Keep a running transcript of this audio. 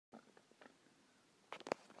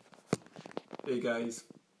Hey guys,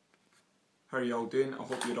 how are you all doing? I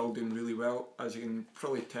hope you're all doing really well. As you can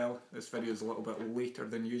probably tell, this video is a little bit later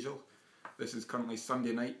than usual. This is currently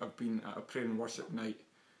Sunday night. I've been at a prayer and worship night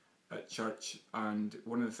at church, and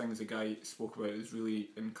one of the things the guy spoke about is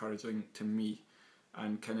really encouraging to me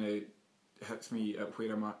and kind of hits me at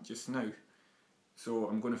where I'm at just now. So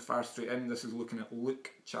I'm going to fire straight in. This is looking at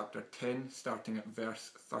Luke chapter 10, starting at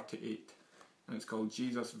verse 38, and it's called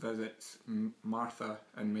Jesus Visits Martha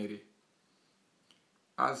and Mary.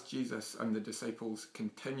 As Jesus and the disciples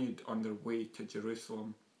continued on their way to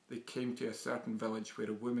Jerusalem, they came to a certain village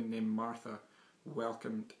where a woman named Martha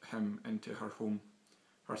welcomed him into her home.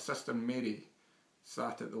 Her sister Mary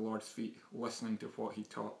sat at the Lord's feet, listening to what he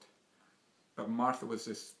taught. But Martha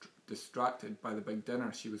was distracted by the big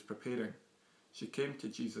dinner she was preparing. She came to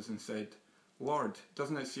Jesus and said, "Lord,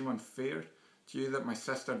 doesn't it seem unfair to you that my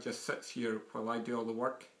sister just sits here while I do all the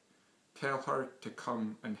work? Tell her to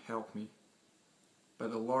come and help me." But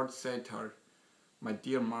the Lord said to her, "My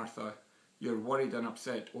dear Martha, you're worried and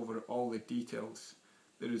upset over all the details.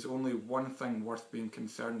 There is only one thing worth being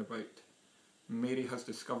concerned about. Mary has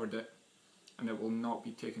discovered it, and it will not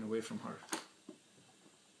be taken away from her."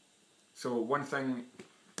 So one thing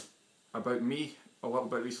about me, a little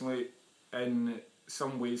bit recently, in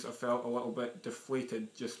some ways I felt a little bit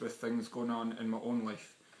deflated just with things going on in my own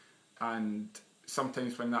life. And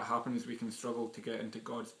sometimes when that happens, we can struggle to get into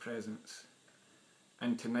God's presence.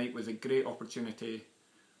 And tonight was a great opportunity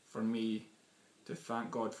for me to thank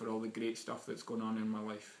God for all the great stuff that's going on in my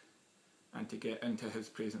life and to get into his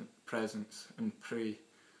presence and pray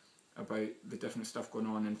about the different stuff going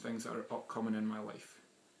on and things that are upcoming in my life.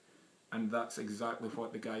 And that's exactly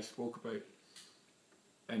what the guy spoke about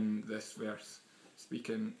in this verse,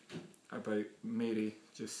 speaking about Mary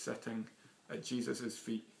just sitting at Jesus'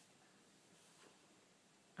 feet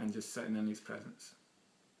and just sitting in his presence.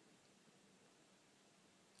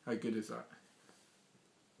 How good is that?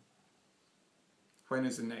 When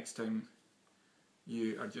is the next time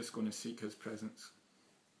you are just going to seek his presence?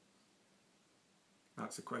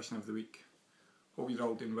 That's the question of the week. Hope you're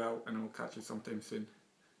all doing well, and I'll catch you sometime soon.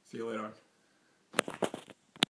 See you later on.